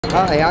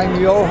Hi, I'm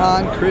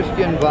Johann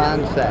Von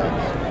Sax.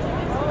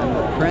 I'm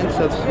the Prince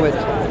of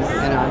Switzerland,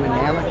 and I'm an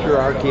amateur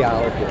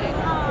archaeologist.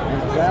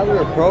 And it's rather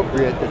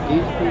appropriate that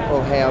these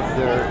people have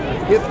their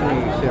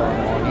Epiphany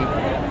ceremony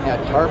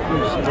at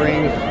Tarpon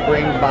Spring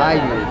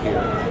Bayou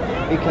here,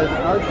 because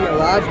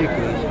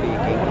archaeologically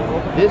speaking,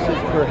 this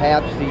is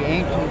perhaps the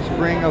ancient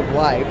spring of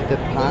life that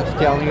Ponce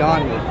de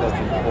Leon was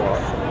looking for,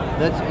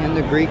 that's in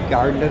the Greek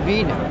Garden of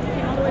Eden.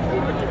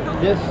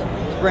 This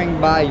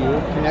spring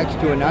bayou connects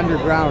to an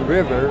underground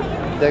river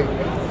that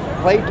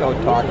Plato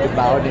talked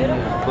about in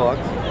his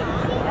books,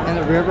 and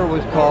the river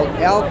was called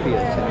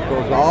Alpheus, and it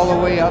goes all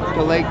the way up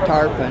to Lake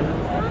Tarpon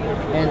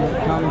and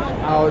comes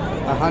out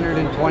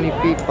 120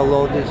 feet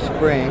below this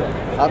spring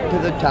up to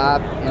the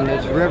top, and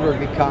this river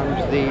becomes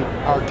the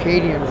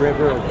Arcadian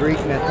river of Greek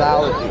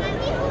mythology.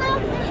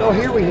 So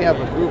here we have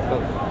a group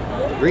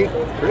of Greek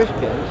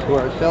Christians who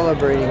are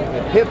celebrating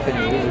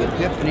Epiphany, the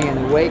Epiphany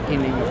and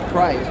Awakening of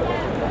Christ,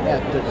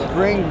 at the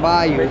spring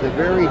bayou, the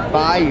very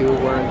bayou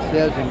where it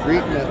says in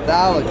Greek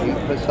mythology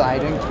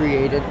Poseidon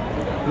created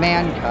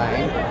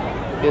mankind,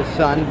 his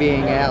son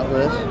being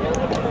Atlas,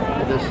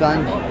 the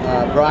son's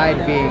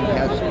bride being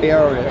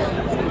Hesperus,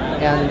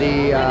 and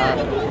the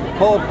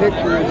whole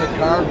picture is a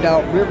carved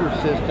out river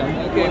system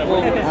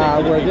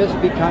where this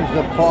becomes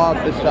the paw of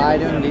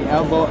Poseidon, the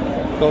elbow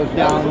goes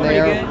down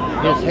there,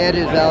 his head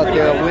is out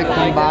there at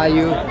Wickham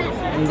Bayou,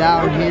 and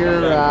down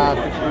here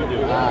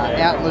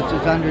Atlas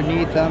is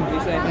underneath him,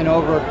 and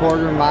over a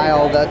quarter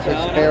mile that's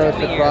Hesperus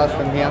across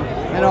from him.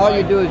 And all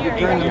you do is you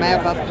turn the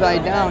map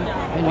upside down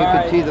and you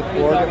can see the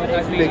four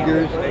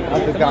figures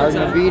of the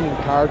Garden of Eden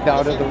carved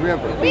out of the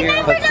river.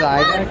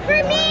 Poseidon,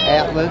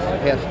 Atlas,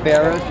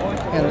 Hesperus,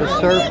 and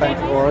the serpent,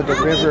 or the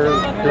river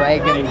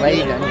dragon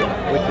Ladon,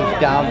 which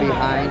is down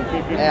behind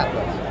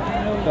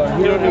Atlas. So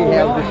here we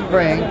have the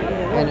spring,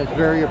 and it's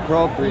very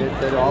appropriate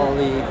that all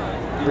the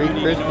Greek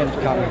Christians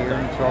come here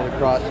and throw the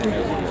cross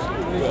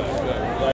in.